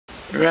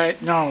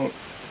Right now,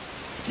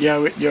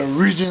 you're with the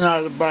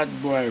original bad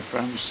boy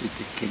from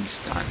City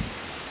Kingston.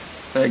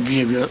 I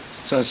give you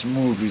such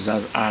movies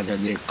as Harder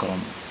They Come,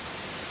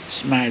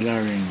 Smile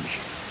Orange,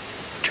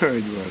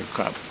 Third World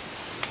Cup.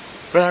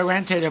 But I'm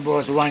going to tell you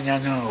about one you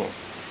know,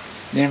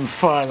 named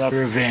Father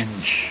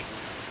Revenge,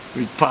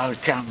 with Paul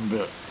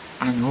Campbell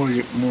and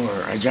Hulip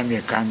Moore, a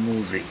Jamaican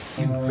movie.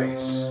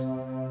 Invest.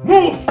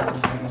 Move!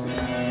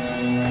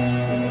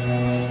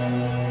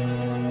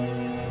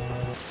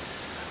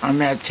 And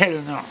may I tell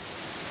you now,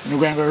 you're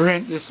going to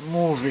rent this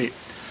movie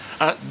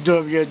at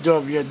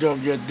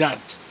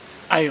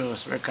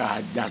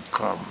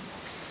www.iHouseRecords.com.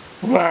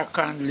 Work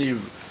and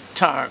live,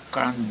 talk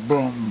and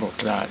bumbo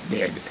clot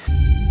dead.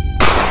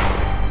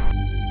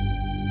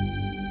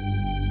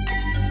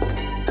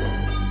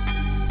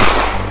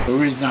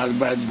 Original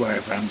bad boy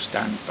from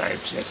Standpipe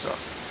says so.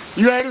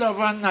 You are love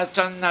and not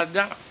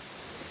another.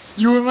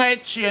 You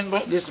might change,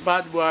 but this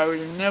bad boy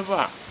will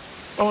never.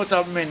 Out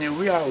of many,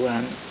 we are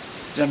one.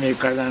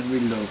 Jamaica land we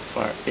love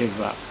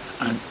forever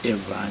and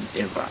ever and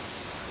ever.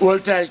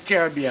 Old tide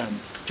Caribbean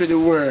to the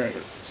world,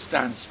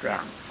 stand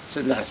strong.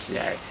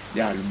 Selassie,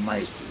 the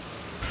Almighty.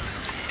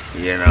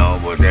 You know,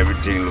 but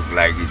everything look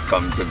like it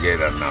come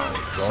together now.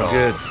 So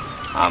good.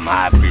 I'm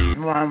happy. I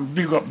want to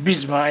big up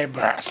Bismarck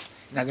eyebrows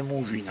in the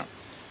movie now.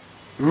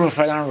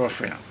 Rougher than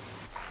rough, you know.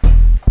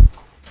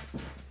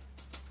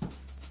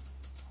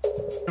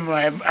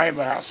 My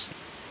eyebrows,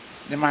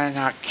 the man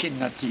not kill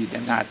no teeth,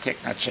 them not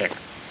take no check.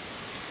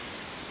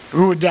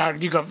 Rude dog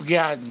dig up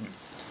garden,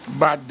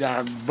 bad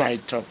dog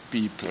bite up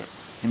people.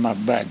 Him a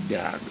bad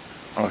dog.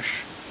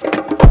 Hush.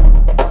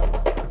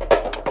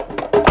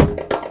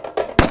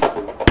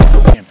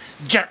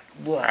 Jack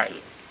boy.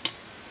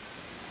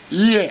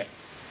 Yeah.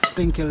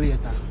 Think you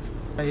later.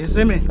 You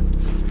see me?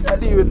 I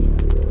deal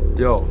with.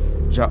 Yo,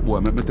 Jack boy,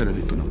 let me tell you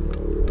this, you know.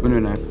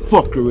 When I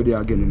fuck you with you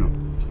again, you know.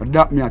 But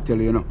that me I tell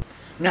you, you know.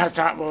 Now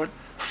talk about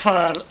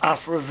Fall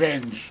of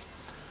Revenge.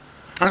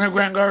 And I'm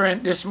going to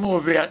rent this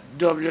movie at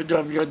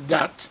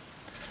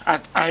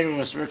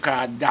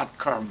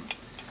www.iHouseRecords.com.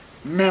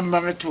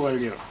 Remember me told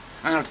you,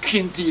 and a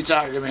king teeth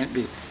argument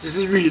this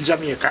is real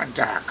Jamaican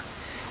talk.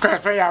 Because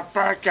for your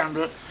Paul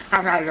Campbell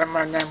and all the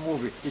man in the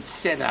movie, it's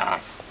set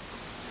off.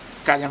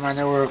 Because the man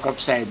they work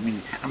upside me,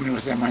 and I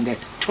say man they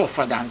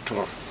tougher than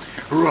tough,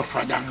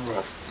 rougher than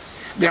rough.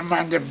 The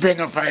man they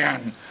bend up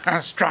iron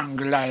and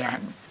strangle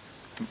iron.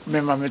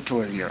 Remember me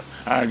told you,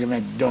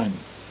 argument done.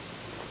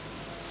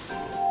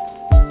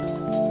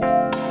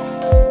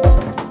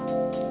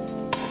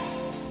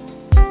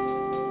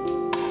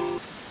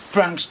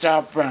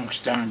 Prankster,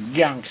 prankster,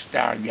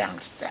 gangster,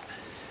 gangster.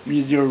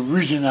 He's the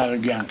original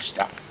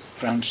gangster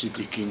from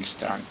City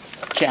Kingston.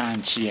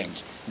 Can't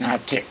change,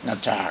 not take no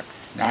talk,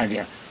 not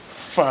get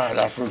Fall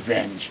of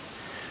Revenge.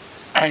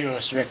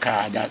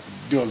 iHouseRecords at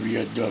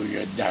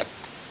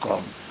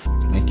www.com.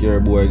 Make your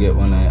boy get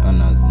one eye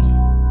honors.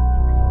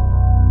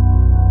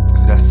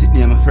 So that's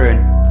Sydney, my friend.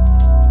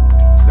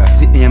 So that's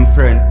Sydney, my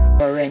friend.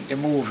 I rent the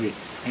movie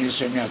and you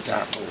see me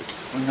talk about it.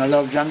 When I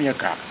love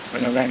Jamaica,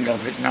 when I going to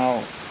love it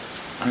now.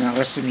 And I'm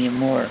going to see me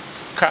more.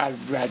 Call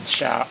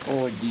Bradshaw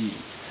OD,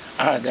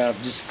 Order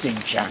of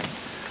Distinction,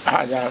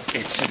 Order of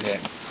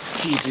Excellence,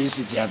 key to the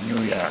city of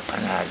New York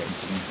and all them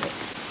things.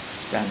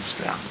 Stand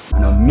strong.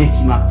 And a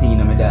Mickey Mac thing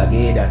in my dog,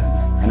 hear that?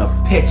 And a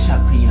pet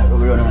shop thing that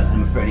we run on us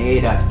and my friend,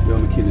 hear that? Yo,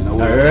 I'm kidding. A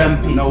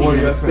ramping no thing worry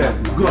in my friend.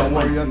 yourself. Good Don't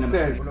worry man.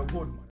 yourself.